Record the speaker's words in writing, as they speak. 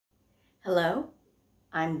Hello,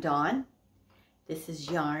 I'm Dawn. This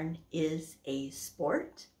is Yarn is a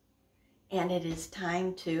Sport, and it is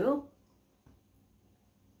time to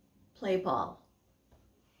play ball.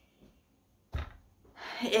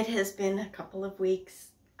 It has been a couple of weeks.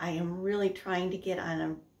 I am really trying to get on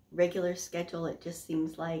a regular schedule. It just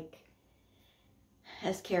seems like,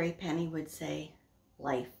 as Carrie Penny would say,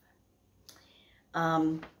 life.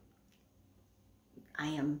 I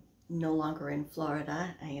am no longer in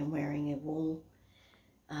Florida. I am wearing a wool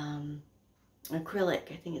acrylic.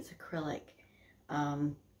 I think it's acrylic. I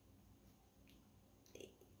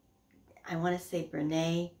want to say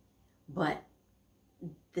Brene, but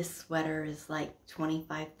this sweater is like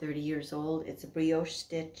 25, 30 years old. It's a brioche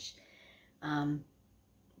stitch.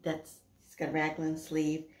 It's got a raglan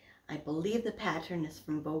sleeve. I believe the pattern is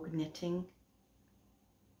from Vogue Knitting.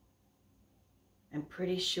 I'm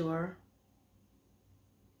pretty sure,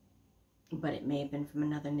 but it may have been from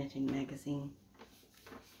another knitting magazine.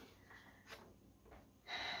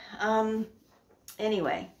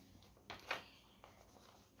 Anyway,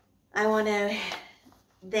 I want to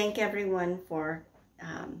thank everyone for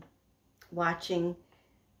watching.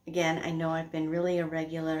 Again, I know I've been really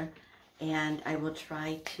irregular, and I will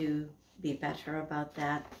try to be better about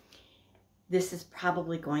that. This is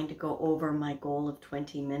probably going to go over my goal of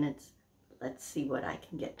 20 minutes. Let's see what I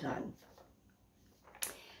can get done.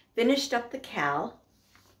 Finished up the cowl.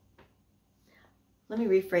 Let me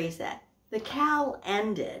rephrase that. The cowl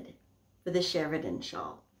ended for the Sheridan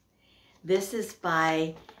shawl. This is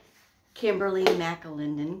by Kimberly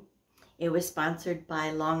McAlindin. It was sponsored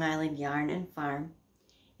by Long Island Yarn and Farm.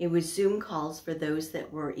 It was Zoom calls for those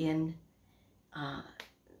that were in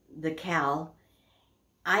the cowl.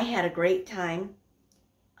 I had a great time.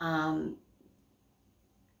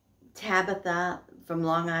 Tabbethia from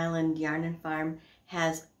Long Island Yarn and Farm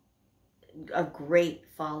has a great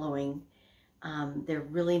following. They're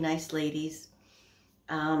really nice ladies.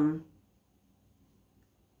 I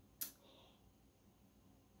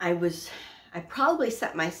probably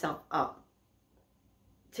set myself up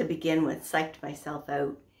to begin with, psyched myself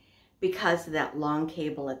out because of that long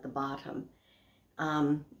cable at the bottom.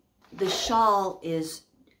 The shawl is,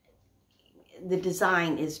 the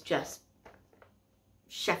design is just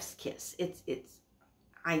chef's kiss.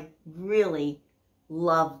 I really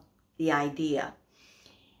love the idea.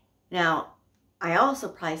 Now, I also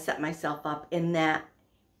probably set myself up in that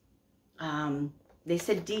they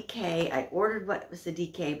said DK. I ordered what was the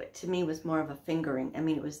DK, but to me it was more of a fingering. I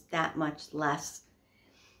mean, it was that much less.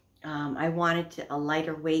 I wanted a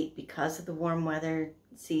lighter weight because of the warm weather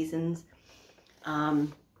seasons.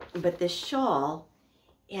 But this shawl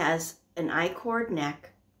has an I-cord neck.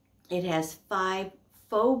 It has 5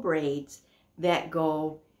 faux braids that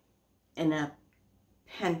go in a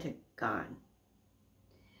pentagon.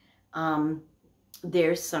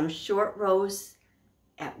 There's some short rows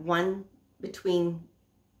at one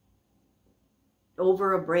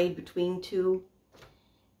over a braid between 2,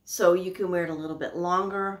 so you can wear it a little bit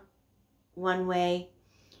longer one way.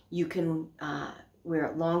 You can wear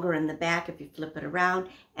it longer in the back if you flip it around,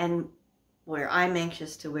 and where I'm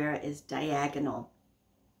anxious to wear it is diagonal.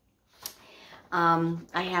 I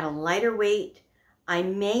had a lighter weight. I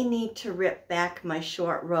may need to rip back my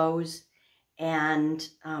short rows, and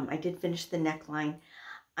I did finish the neckline.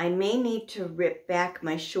 I may need to rip back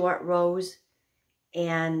my short rows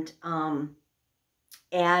and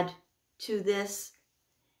add to this.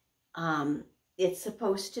 It's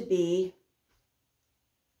supposed to be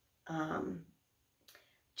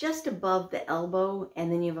just above the elbow, and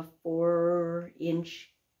then you have a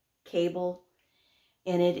 4-inch cable,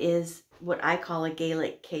 and it is what I call a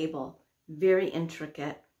Gaelic cable. Very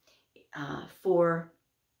intricate, 4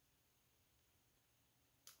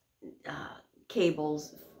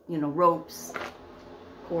 cables, ropes,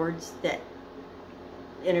 cords that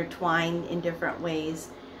intertwine in different ways.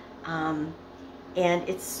 And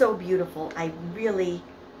it's so beautiful. I really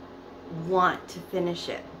want to finish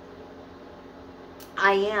it.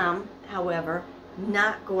 I am, however,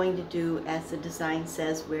 not going to do as the design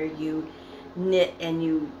says, where you knit and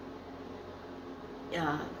you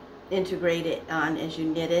integrate it on as you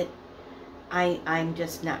knit it. I'm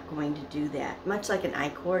just not going to do that. Much like an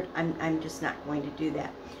I-cord, I'm just not going to do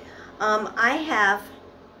that. I have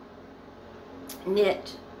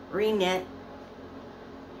knit, reknit,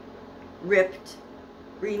 ripped,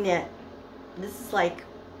 reknit. This is like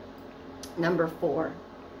number 4.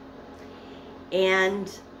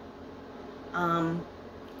 And I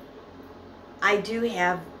do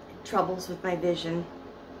have troubles with my vision,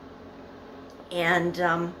 and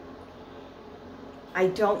I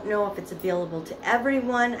don't know if it's available to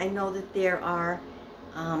everyone. I know that there are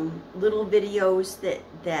little videos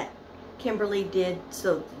that Kimberly did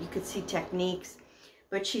so you could see techniques.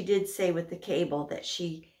 But she did say with the cable that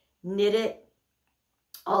she knit it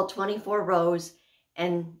all 24 rows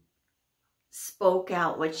and spoke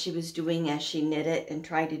out what she was doing as she knit it and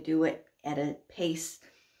tried to do it at a pace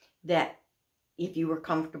that if you were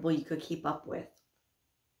comfortable you could keep up with,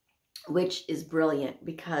 which is brilliant,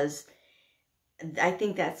 because I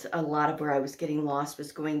think that's a lot of where I was getting lost,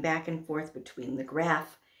 was going back and forth between the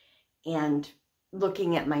graph and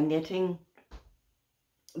looking at my knitting.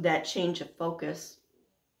 That change of focus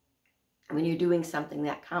when you're doing something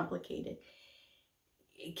that complicated,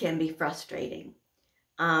 it can be frustrating.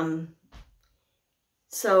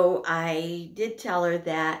 So I did tell her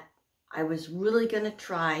that I was really going to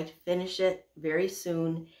try to finish it very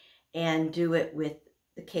soon and do it with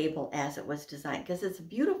the cable as it was designed, because it's a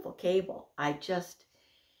beautiful cable. I just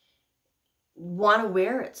want to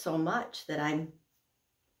wear it so much that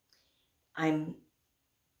I'm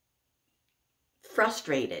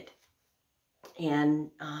frustrated and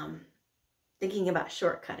thinking about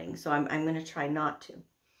shortcutting, so I'm going to try not to.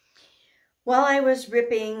 While I was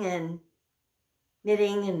ripping and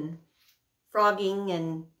knitting and frogging,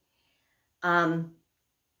 and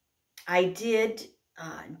I did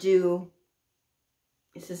do,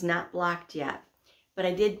 this is not blocked yet, but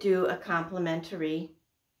I did do a complimentary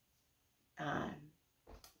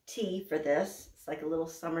tee for this. It's like a little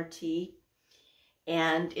summer tee,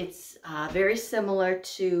 and it's very similar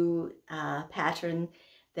to a pattern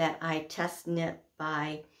that I test knit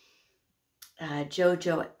by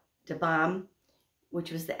Jojo DeBomb,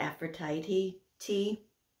 which was the Aphrodite tee.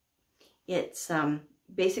 It's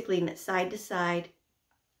basically knit side to side,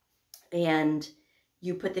 and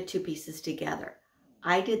you put the two pieces together.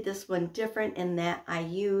 I did this one different in that I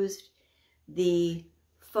used the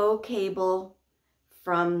faux cable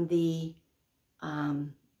from the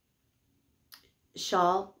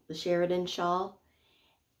shawl, the Sheridan shawl,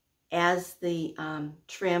 as the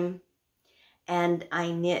trim, and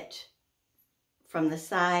I knit from the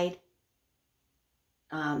side,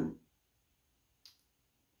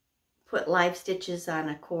 put live stitches on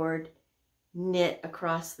a cord, knit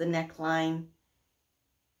across the neckline,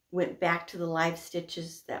 went back to the live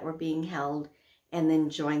stitches that were being held, and then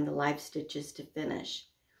joined the live stitches to finish.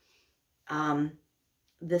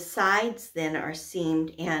 The sides then are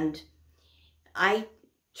seamed, and I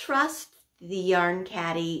trust the yarn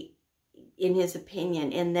caddy in his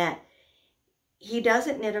opinion, in that he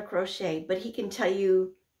doesn't knit or crochet, but he can tell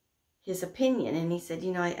you his opinion. And he said,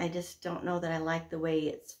 you know, I just don't know that I like the way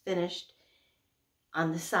it's finished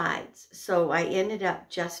on the sides. So I ended up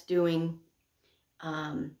just doing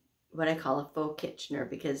what I call a faux Kitchener,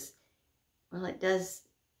 because, well, it does,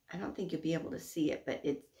 I don't think you'll be able to see it, but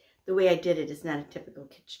it's, the way I did it is not a typical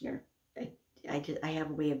Kitchener. I have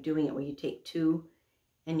a way of doing it where you take two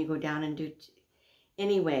and you go down and do two.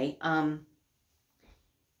 Anyway,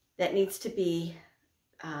 that needs to be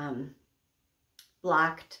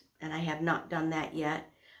blocked, and I have not done that yet,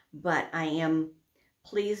 but I am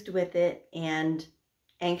pleased with it and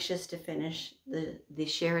anxious to finish the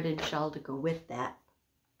Sheridan shawl to go with that.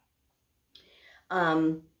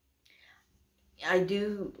 I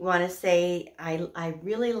do want to say I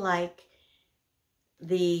really like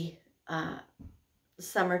the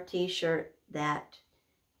summer t-shirt that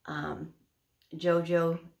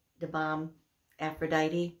Jojo DeBomb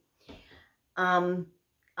Aphrodite. I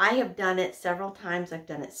have done it several times. I've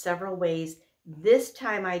done it several ways. This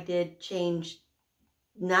time I did change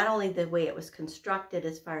not only the way it was constructed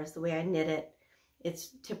as far as the way I knit it. It's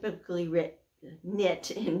typically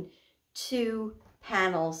knit in two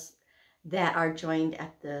panels that are joined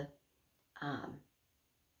at the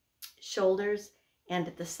shoulders and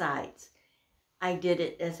at the sides. I did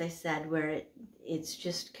it, as I said, where it's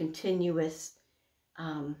just continuous.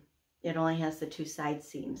 It only has the two side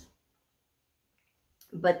seams.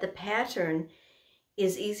 But the pattern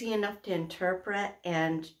is easy enough to interpret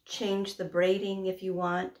and change the braiding if you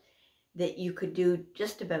want, that you could do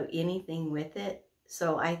just about anything with it.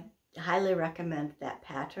 So I highly recommend that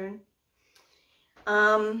pattern.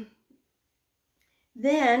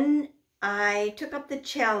 Then I took up the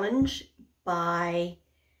challenge by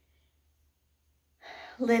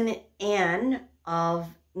Lynanne of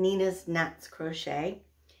Nina's Knots Crochet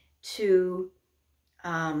to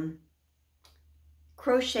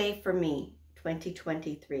crochet for me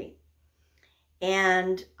 2023.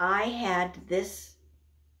 And I had this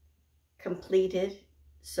completed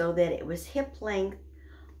so that it was hip length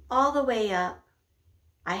all the way up.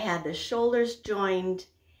 I had the shoulders joined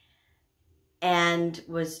and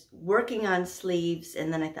was working on sleeves.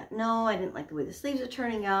 And then I thought, no, I didn't like the way the sleeves are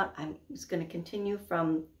turning out. I was going to continue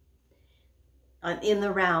from in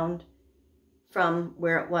the round from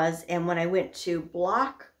where it was. And when I went to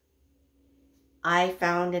block, I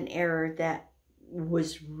found an error that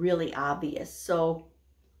was really obvious. So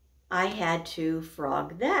I had to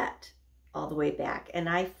frog that all the way back. And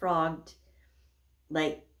I frogged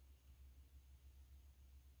like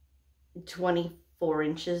 24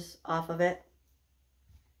 inches off of it.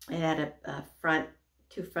 It had a front,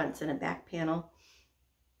 2 fronts and a back panel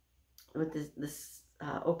with this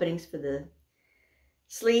openings for the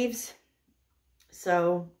sleeves.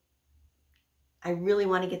 So I really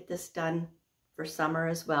want to get this done for summer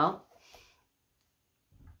as well.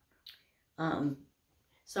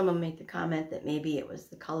 Someone made the comment that maybe it was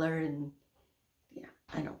the color, and yeah,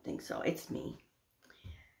 I don't think so. It's me.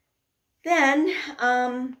 Then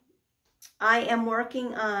I am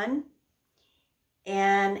working on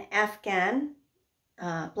an Afghan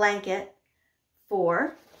blanket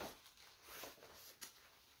for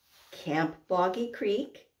Camp Boggy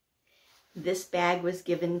Creek. This bag was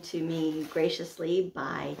given to me graciously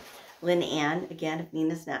by Lynanne, again, of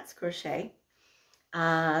Nina's Knots Crochet.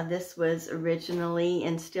 This was originally,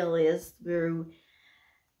 and still is, through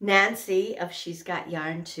Nancy of She's Got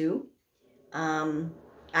Yarn Too.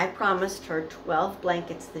 I promised her 12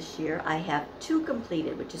 blankets this year. I have 2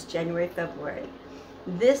 completed, which is January, February.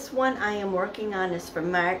 This one I am working on is for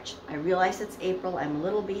March. I realize it's April. I'm a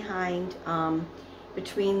little behind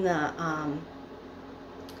between the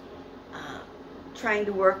trying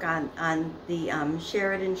to work on the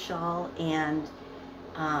Sheridan shawl and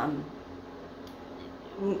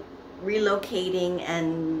relocating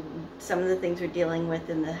and some of the things we're dealing with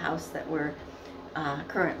in the house that we're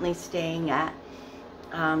currently staying at.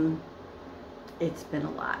 It's been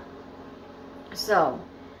a lot. So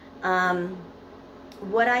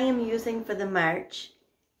what I am using for the March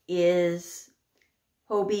is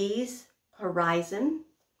Hobie's Horizon.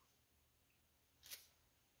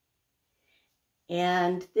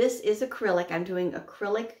 And this is acrylic. I'm doing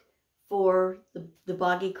acrylic for the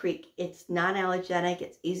Boggy Creek. It's non-allergenic.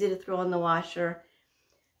 It's easy to throw in the washer.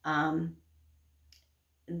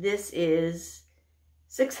 This is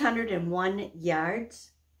 601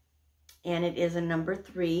 yards, and it is a number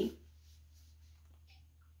 3.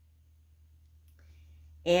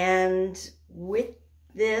 And with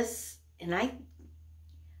this, and I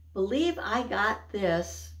believe I got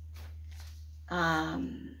this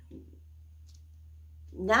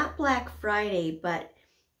not Black Friday, but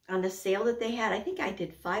on a sale that they had. I think I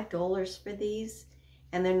did $5 for these,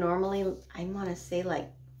 and they're normally, I want to say,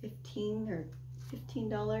 like $15 or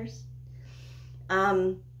 $15.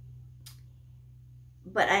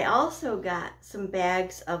 But I also got some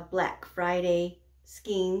bags of Black Friday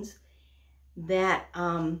skeins that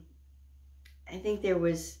I think there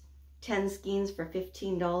was 10 skeins for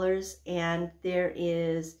 $15, and there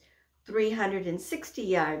is 360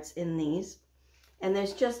 yards in these. And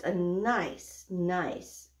there's just a nice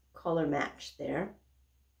color match there.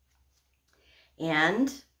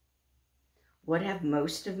 And what have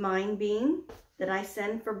most of mine been that I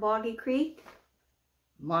send for Boggy Creek?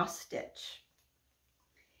 Moss stitch.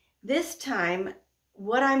 This time,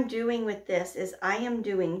 what I'm doing with this is I am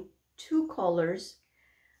doing 2 colors.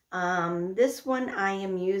 This one I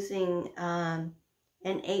am using an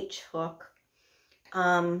H hook.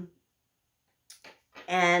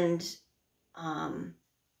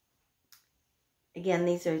 Again,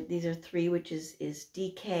 these are 3, which is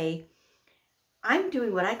DK. I'm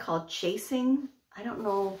doing what I call chasing. I don't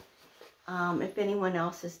know if anyone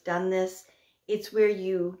else has done this. It's where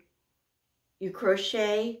you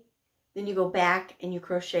crochet, then you go back and you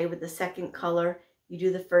crochet with the second color. You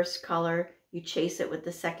do the first color, you chase it with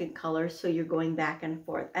the second color, so you're going back and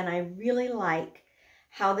forth. And I really like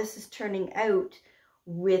how this is turning out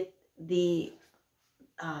with the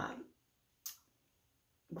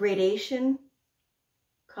gradation,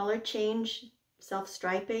 color change,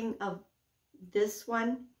 self-striping of this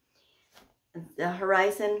one, the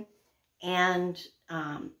Horizon, and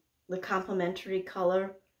the complementary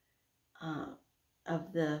color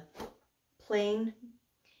of the plain,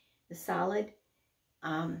 the solid.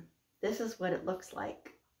 This is what it looks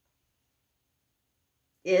like.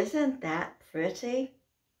 Isn't that pretty?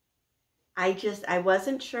 I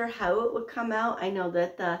wasn't sure how it would come out. I know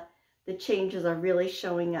that the changes are really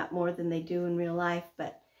showing up more than they do in real life,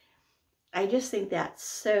 but I just think that's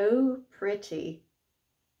so pretty.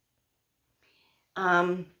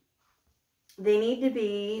 They need to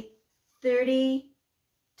be 30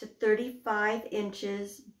 to 35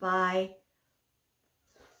 inches by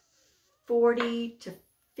 40 to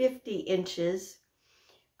 50 inches.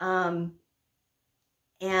 And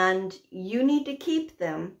you need to keep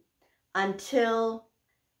them until,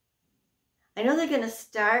 I know they're going to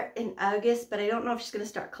start in August, but I don't know if she's going to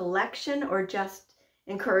start collection or just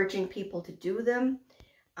encouraging people to do them.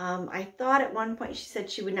 I thought at one point she said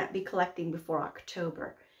she would not be collecting before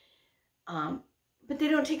October. But they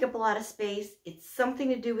don't take up a lot of space. It's something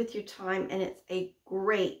to do with your time, and it's a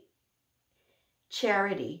great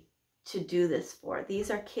charity to do this for. These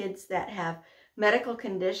are kids that have medical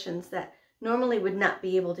conditions that normally would not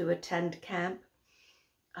be able to attend camp.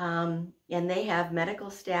 And they have medical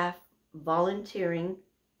staff volunteering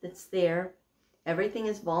that's there. Everything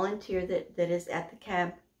is volunteer that is at the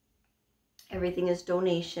camp. Everything is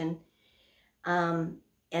donation. And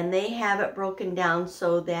they have it broken down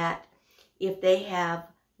so that if they have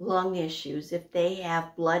lung issues, if they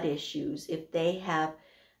have blood issues, if they have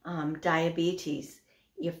diabetes,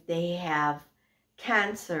 if they have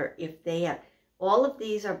cancer, if they have, all of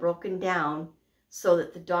these are broken down so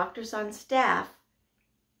that the doctors on staff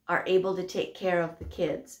are able to take care of the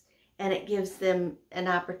kids. And it gives them an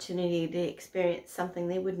opportunity to experience something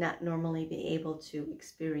they would not normally be able to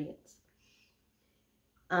experience.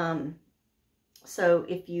 So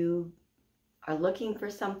if you are looking for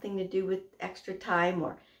something to do with extra time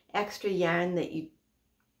or extra yarn that you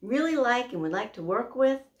really like and would like to work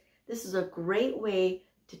with, this is a great way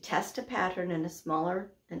to test a pattern in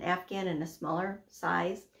an Afghan in a smaller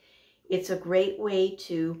size. It's a great way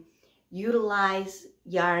to utilize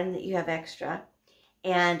yarn that you have extra,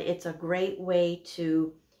 and it's a great way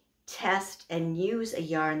to test and use a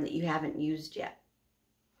yarn that you haven't used yet.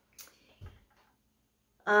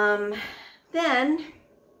 Then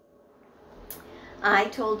I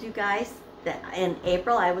told you guys that in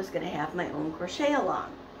April I was going to have my own crochet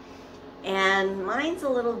along. And mine's a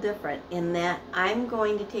little different in that I'm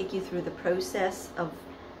going to take you through the process of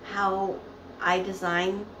how I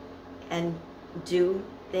design and do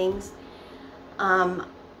things.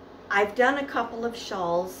 I've done a couple of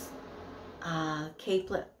shawls,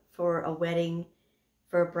 capelet for a wedding,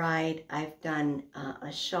 for a bride. I've done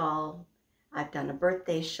a shawl. I've done a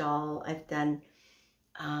birthday shawl. I've done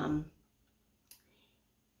a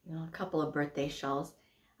couple of birthday shawls.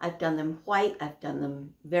 I've done them white. I've done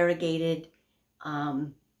them variegated.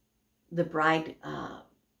 The bride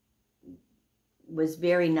was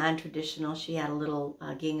very non-traditional. She had a little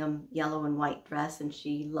gingham yellow and white dress, and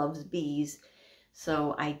she loves bees.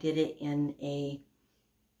 So I did it in a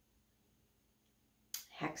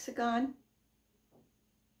hexagon.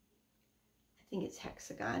 I think it's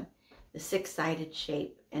hexagon. The 6-sided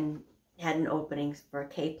shape, and had an opening for a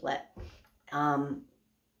capelet.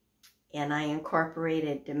 And I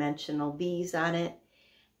incorporated dimensional bees on it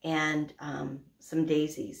and some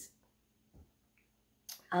daisies.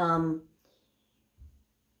 The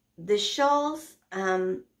shawls,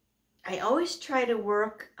 I always try to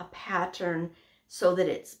work a pattern so that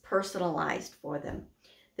it's personalized for them.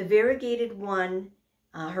 The variegated one,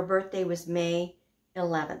 her birthday was May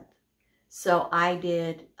 11th. So I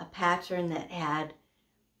did a pattern that had,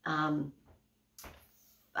 I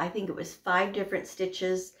think it was 5 different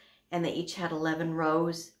stitches, and they each had 11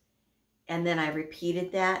 rows. And then I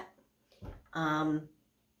repeated that. I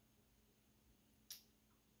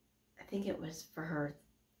think it was for her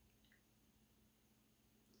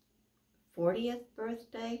 40th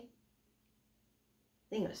birthday. I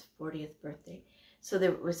think it was 40th birthday. So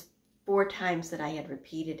there was 4 times that I had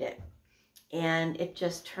repeated it. And it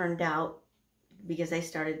just turned out, because I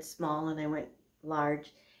started small and I went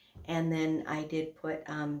large. And then I did put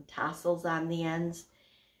tassels on the ends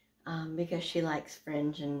because she likes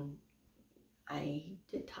fringe, and I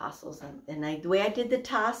did tassels on, and the way I did the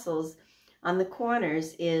tassels on the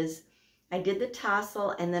corners is I did the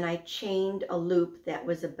tassel and then I chained a loop that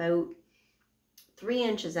was about 3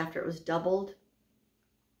 inches after it was doubled.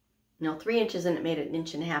 No, 3 inches, and it made it 1.5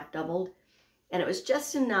 inches doubled. And it was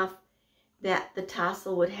just enough that the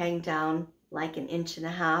tassel would hang down like 1.5 inches.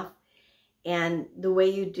 And the way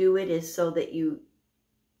you do it is so that you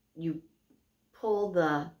pull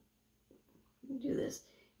the,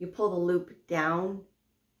 you pull the loop down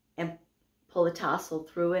and pull the tassel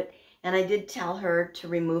through it. And I did tell her to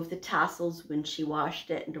remove the tassels when she washed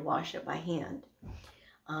it and to wash it by hand.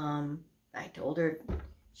 I told her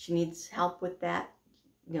she needs help with that,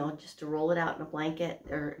 you know, just to roll it out in a blanket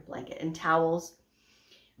and towels,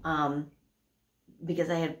 because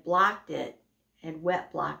I had blocked it, had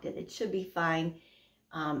wet blocked it. It should be fine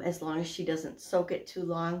as long as she doesn't soak it too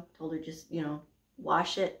long. Told her just, you know,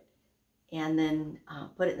 wash it and then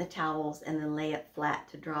put it in the towels and then lay it flat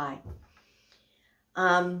to dry.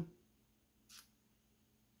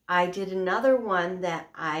 I did another one that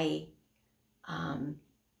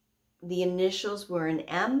the initials were an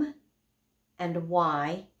M and a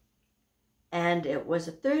Y, and it was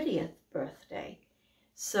a 30th birthday.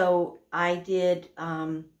 So I did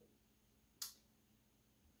 3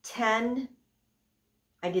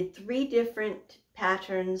 different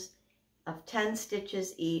patterns of 10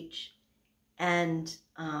 stitches each, and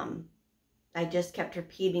I just kept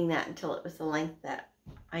repeating that until it was the length that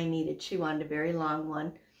I needed. She wanted a very long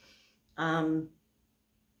one.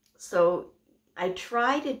 So I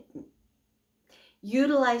try to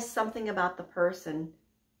utilize something about the person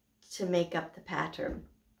to make up the pattern.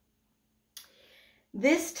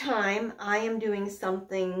 This time I am doing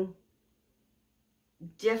something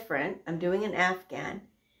different. I'm doing an Afghan.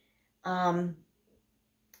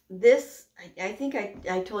 This, I think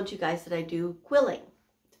I told you guys that I do quilling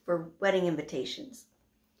for wedding invitations.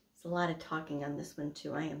 There's a lot of talking on this one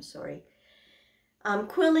too. I am sorry.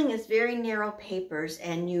 Quilling is very narrow papers,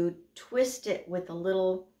 and you twist it with a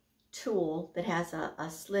little tool that has a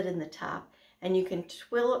slit in the top, and you can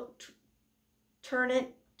turn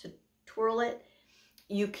it to twirl it.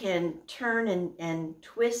 You can turn and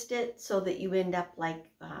twist it so that you end up like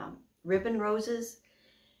ribbon roses.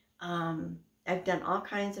 I've done all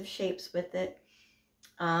kinds of shapes with it.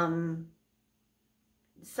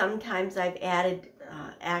 Sometimes I've added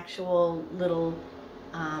actual little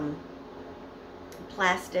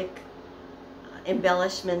plastic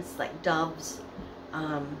embellishments like doves.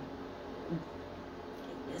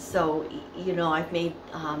 So, you know, I've made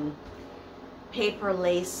paper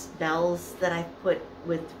lace bells that I've put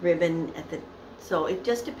with ribbon at the, so it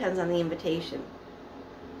just depends on the invitation.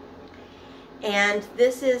 And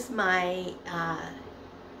this is my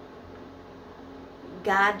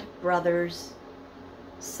god brother's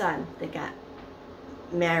son that got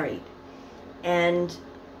married, and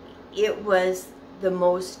it was the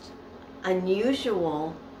most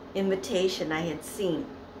unusual invitation I had seen.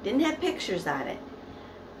 Didn't have pictures on it.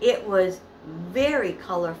 It was very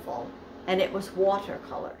colorful, and it was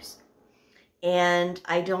watercolors. And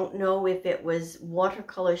I don't know if it was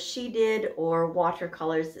watercolors she did or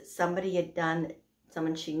watercolors that somebody had done,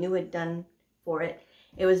 someone she knew had done for it.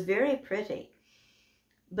 It was very pretty.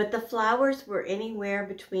 But the flowers were anywhere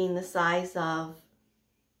between the size of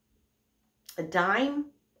a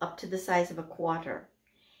dime up to the size of a quarter.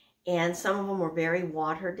 And some of them were very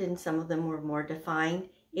watered and some of them were more defined.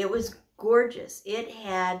 It was gorgeous. It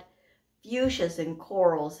had fuchsias and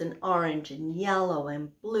corals and orange and yellow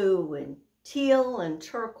and blue and teal and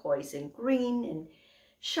turquoise and green and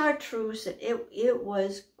chartreuse, and it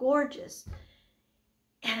was gorgeous.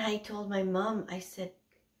 And I told my mom, I said,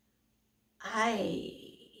 I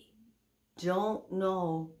don't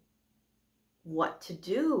know what to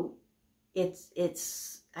do.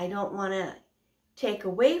 I don't want to take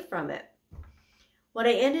away from it. What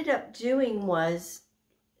I ended up doing was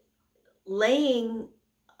laying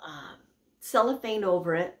cellophane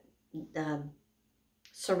over it,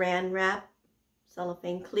 saran wrap,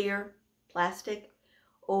 cellophane clear plastic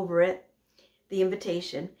over it, the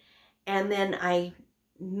invitation, and then I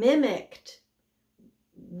mimicked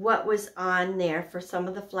what was on there for some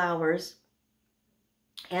of the flowers,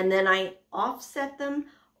 and then I offset them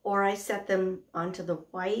or I set them onto the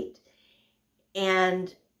white,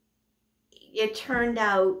 and it turned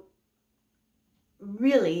out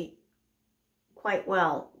really quite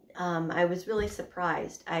well. I was really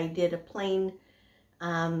surprised. I did a plain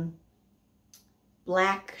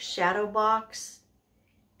black shadow box,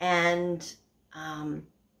 and I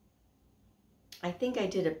think I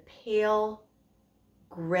did a pale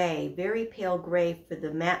gray, very pale gray for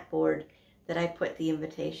the mat board that I put the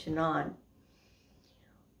invitation on.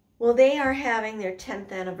 Well, they are having their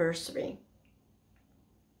 10th anniversary,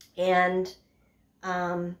 and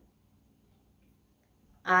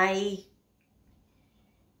I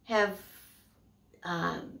have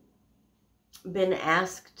been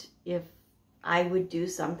asked if I would do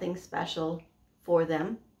something special for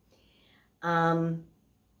them. And,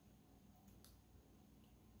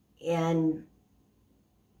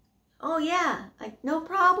 oh yeah, no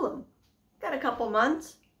problem. Got a couple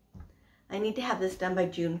months. I need to have this done by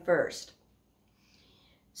June 1st.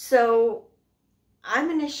 So I'm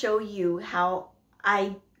going to show you how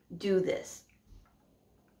I do this.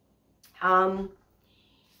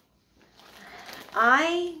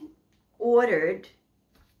 I ordered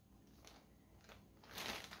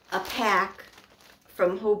a pack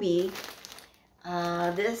from Hobie.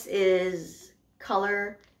 This is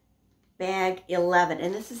color bag 11,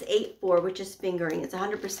 and this is 8/4, which is fingering. It's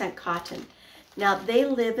 100% cotton. Now, they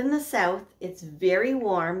live in the South. It's very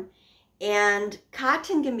warm, and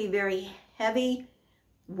cotton can be very heavy,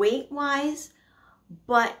 weight-wise,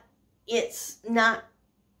 but it's not,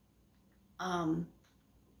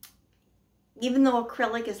 even though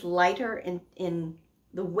acrylic is lighter in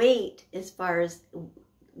the weight as far as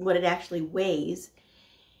what it actually weighs,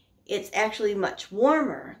 it's actually much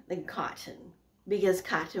warmer than cotton because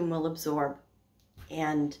cotton will absorb.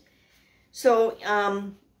 And so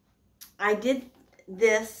I did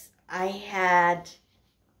this. I had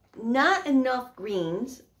not enough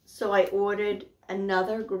greens, so I ordered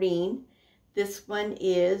another green. This one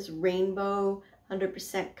is Rainbow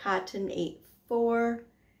 100% Cotton 8-4.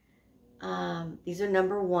 These are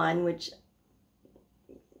number 1, which,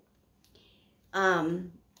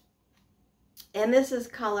 and this is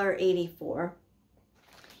color 84.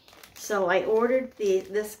 So I ordered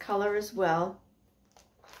this color as well.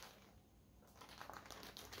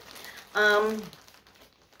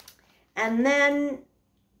 And then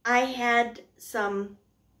I had some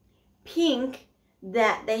pink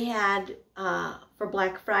that they had for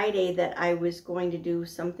Black Friday that I was going to do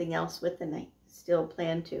something else with, and I still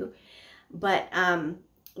plan to. But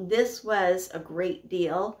this was a great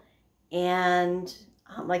deal, and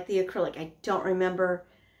like the acrylic, I don't remember.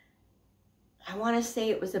 I want to say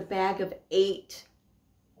it was a bag of 8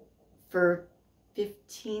 for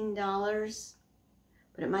 $15,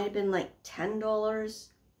 but it might have been like $10.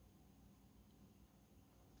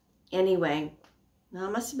 Anyway, no,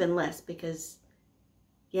 it must have been less because,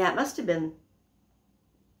 yeah, it must have been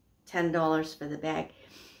 $10 for the bag.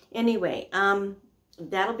 Anyway,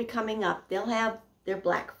 that'll be coming up. They'll have their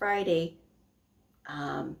Black Friday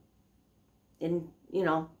in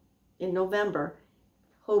November.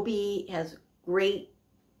 Hobie has great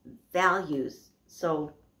values,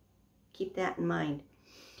 so keep that in mind.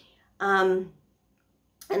 And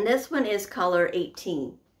this one is color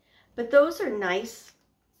 18, but those are nice.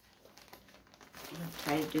 I'll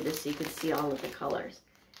try to do this so you can see all of the colors.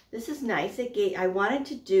 This is nice. I wanted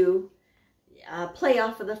to do play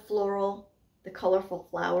off of the colorful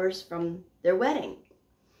flowers from their wedding.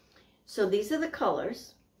 So these are the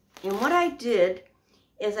colors, and what I did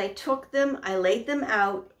is I took them, I laid them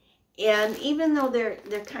out, and even though they're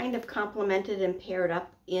kind of complemented and paired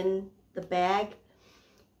up in the bag,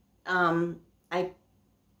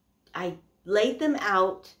 I laid them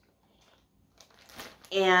out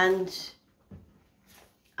and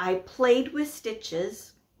I played with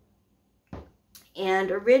stitches.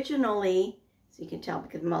 And originally, so you can tell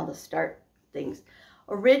because of all the start things,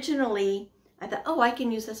 originally I thought, oh, I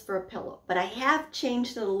can use this for a pillow, but I have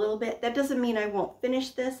changed it a little bit. That doesn't mean I won't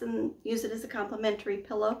finish this and use it as a complimentary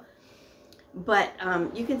pillow, but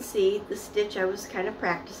you can see the stitch I was kind of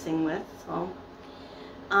practicing with. So,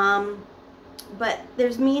 but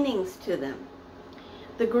there's meanings to them.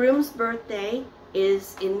 The groom's birthday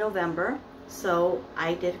is in November, so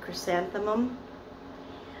I did chrysanthemum.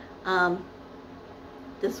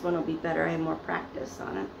 This one will be better. I have more practice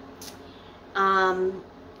on it.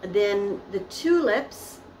 Then the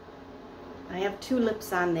tulips, I have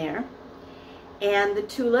tulips on there. And the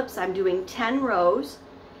tulips, I'm doing 10 rows.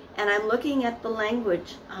 And I'm looking at the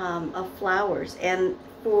language of flowers. And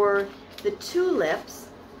for the tulips,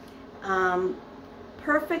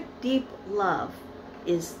 perfect deep love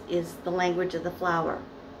is the language of the flower.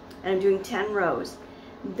 And I'm doing 10 rows.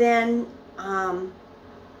 Then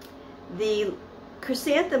the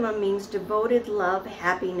chrysanthemum means devoted love,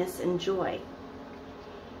 happiness, and joy.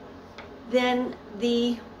 Then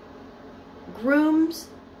the groom's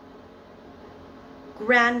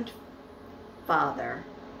great-grandfather,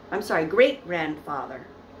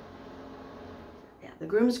 yeah, the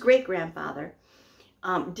groom's great-grandfather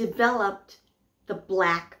developed the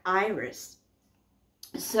black iris.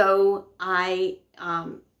 So I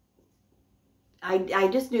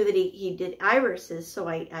just knew that he did irises, so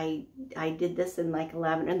I did this in like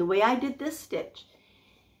 11. And the way I did this stitch,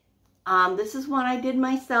 this is one I did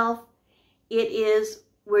myself. It is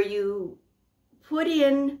where you put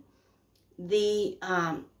in the,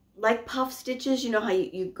 like puff stitches, you know how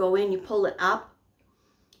you go in, you pull it up,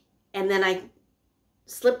 and then I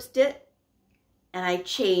slip stitch, and I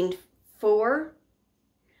chained 4.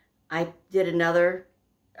 I did another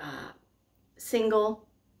single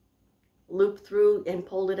loop through and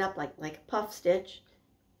pulled it up like a puff stitch,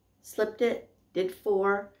 slipped it, did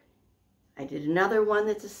 4. I did another one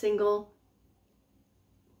that's a single,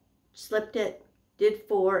 slipped it, did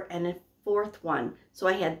 4, and a 4th one. So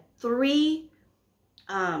I had 3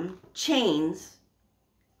 chains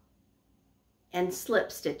and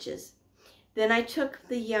slip stitches. Then I took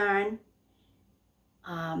the yarn,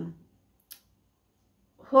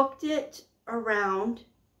 hooked it around,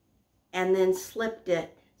 and then slipped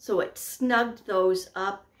it so it snugged those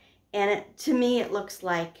up, And to me, it looks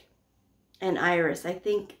like an iris. I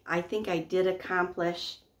think I did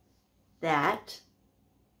accomplish that.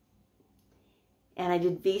 And I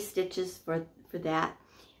did V-stitches for that.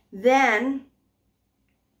 Then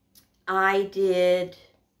I did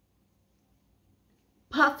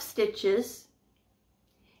puff stitches,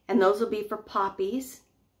 and those will be for poppies.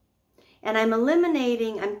 And I'm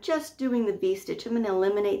just doing the V-stitch. I'm going to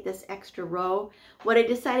eliminate this extra row. What I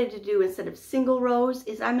decided to do instead of single rows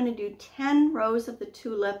is I'm going to do 10 rows of the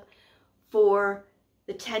tulip for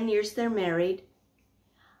the 10 years they're married.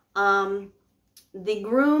 The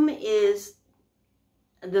groom is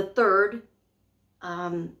the third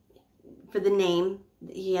for the name.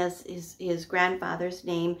 He has his grandfather's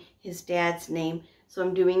name, his dad's name. So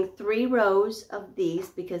I'm doing 3 rows of these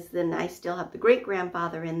because then I still have the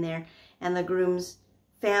great-grandfather in there and the groom's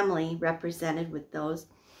family represented with those.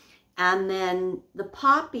 And then the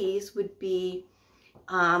poppies would be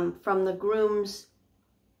from the groom's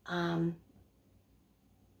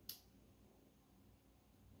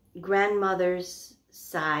grandmother's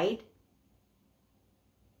side,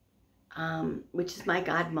 which is my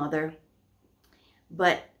godmother.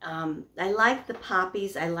 But I like the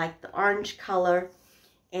poppies. I like the orange color.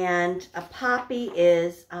 And a poppy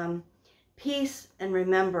is peace and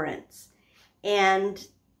remembrance. And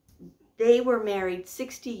they were married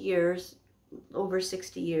 60 years, over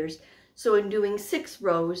 60 years. So I'm doing 6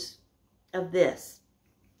 rows of this.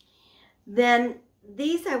 Then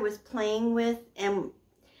these I was playing with, and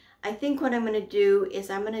I think what I'm going to do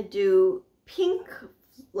is I'm going to do pink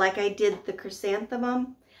like I did the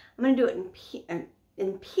chrysanthemum. I'm going to do it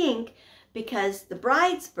in pink because the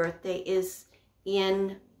bride's birthday is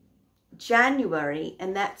in January,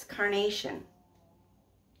 and that's carnation.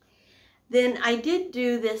 Then I did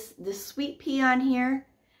do this sweet pea on here,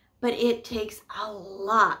 but it takes a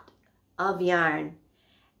lot of yarn,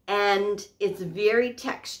 and it's very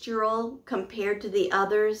textural compared to the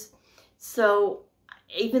others. So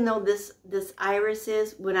even though this iris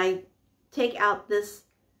is, when I take out this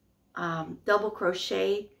double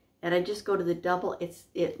crochet and I just go to the double,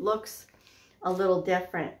 it looks a little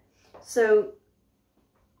different. So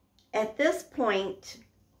at this point,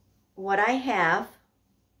 what I have,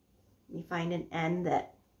 let me find an end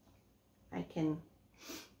that I can,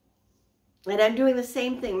 and I'm doing the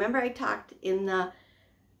same thing. Remember I talked in the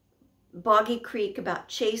Boggy Creek about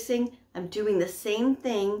chasing? I'm doing the same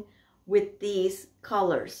thing with these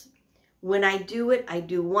colors. When I do it, I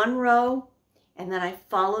do 1 row and then I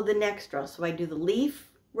follow the next row. So I do the leaf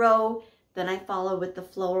row, then I follow with the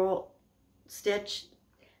floral stitch,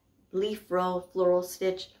 leaf row, floral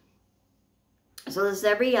stitch. So this is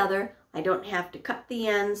every other. I don't have to cut the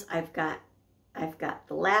ends. I've got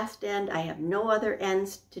the last end. I have no other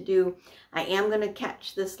ends to do. I am going to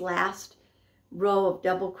catch this last row of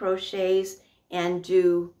double crochets and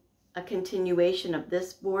do a continuation of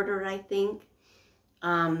this border, I think,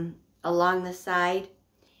 along the side.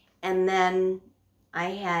 And then I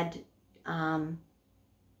had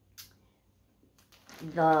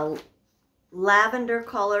the lavender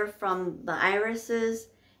color from the irises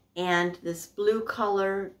and this blue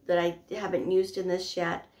color that I haven't used in this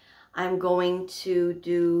yet. I'm going to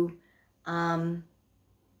do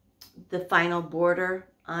the final border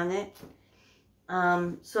on it.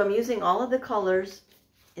 So I'm using all of the colors.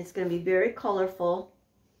 It's going to be very colorful,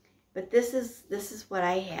 but this is what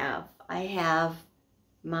I have. I have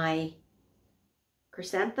my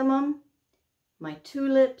chrysanthemum, my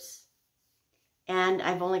tulips, and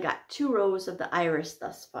I've only got 2 rows of the iris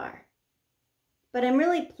thus far. But I'm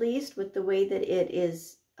really pleased with the way that it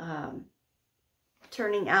is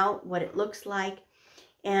turning out, what it looks like.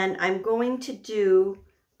 And I'm going to do,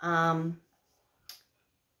 I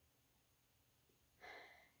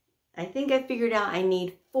think I figured out I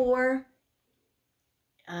need 4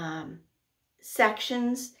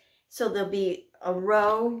 sections. So there'll be a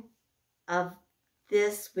row of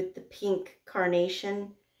this with the pink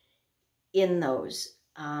carnation in those.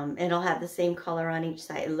 It'll have the same color on each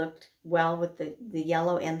side. It looked well with the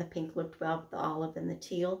yellow, and the pink looked well with the olive and the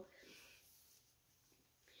teal.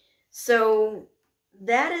 So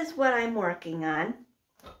that is what I'm working on.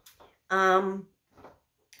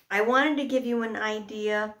 I wanted to give you an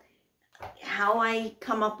idea how I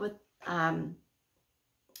come up with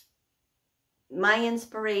my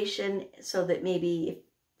inspiration, so that maybe if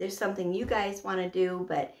there's something you guys want to do,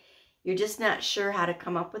 but you're just not sure how to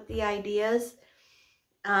come up with the ideas.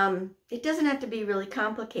 It doesn't have to be really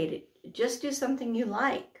complicated. Just do something you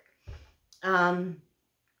like.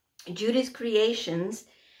 Judy's Creations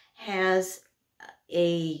has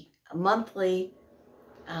a monthly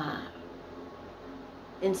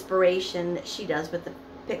inspiration that she does with the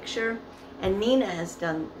picture. And Nina has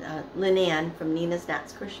done, Lynanne from Nina's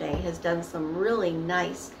Knots Crochet has done some really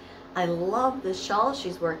nice, I love the shawl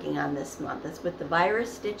she's working on this month. It's with the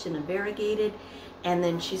virus stitch and a variegated, and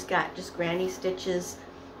then she's got just granny stitches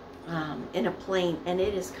in a plain, and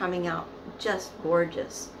it is coming out just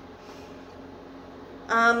gorgeous.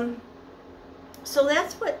 So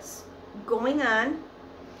that's what's going on.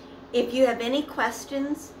 If you have any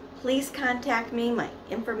questions, please contact me. My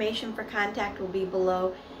information for contact will be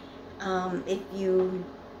below. If you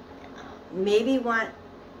maybe want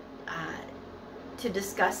to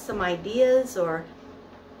discuss some ideas, or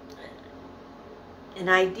an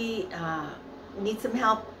idea, need some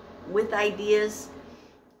help with ideas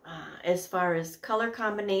as far as color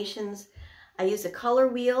combinations, I use a color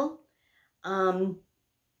wheel, and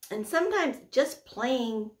sometimes just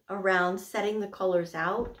playing around setting the colors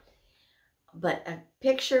out, but a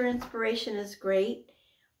picture inspiration is great.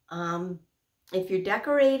 If you're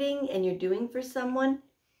decorating and you're doing for someone,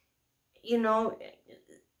 you know,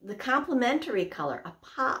 the complementary color, a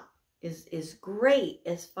pop, is great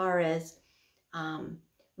as far as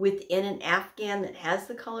within an Afghan that has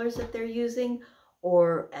the colors that they're using,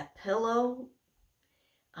 or a pillow,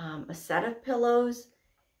 a set of pillows.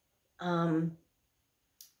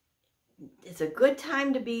 It's a good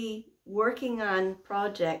time to be working on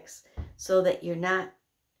projects so that you're not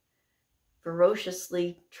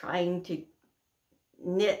ferociously trying to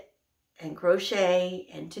knit and crochet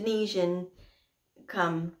and Tunisian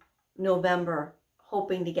come November,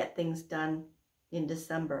 hoping to get things done in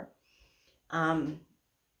December.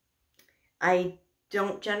 I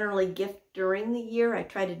don't generally gift during the year. I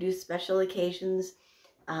try to do special occasions.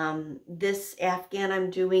 This Afghan I'm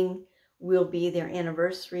doing will be their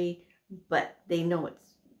anniversary, but they know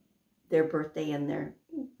it's their birthday and their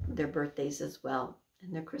birthdays as well,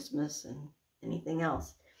 and their Christmas and anything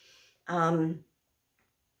else. But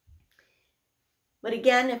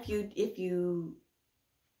again, if you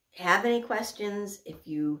have any questions, if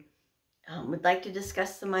you would like to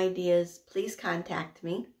discuss some ideas, please contact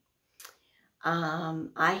me.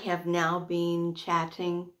 I have now been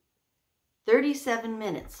chatting 37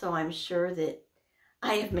 minutes, so I'm sure that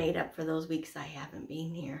I have made up for those weeks I haven't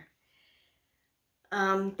been here.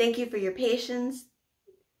 Thank you for your patience.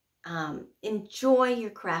 Enjoy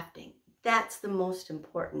your crafting. That's the most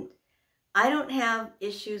important. I don't have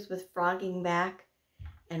issues with frogging back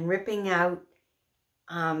and ripping out.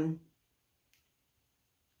 I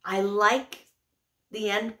like the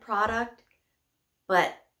end product,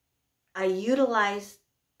 but I utilize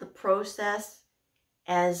the process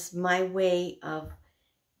as my way of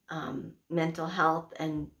mental health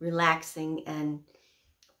and relaxing and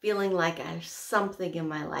feeling like there's something in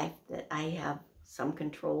my life that I have some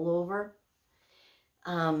control over,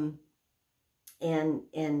 and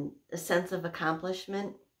a sense of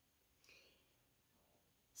accomplishment.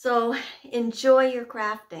 So enjoy your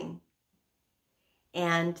crafting,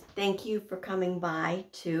 and thank you for coming by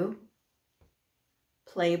to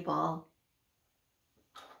play ball.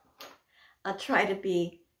 I'll try to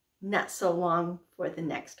be not so long for the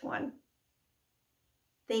next one.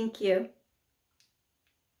 Thank you.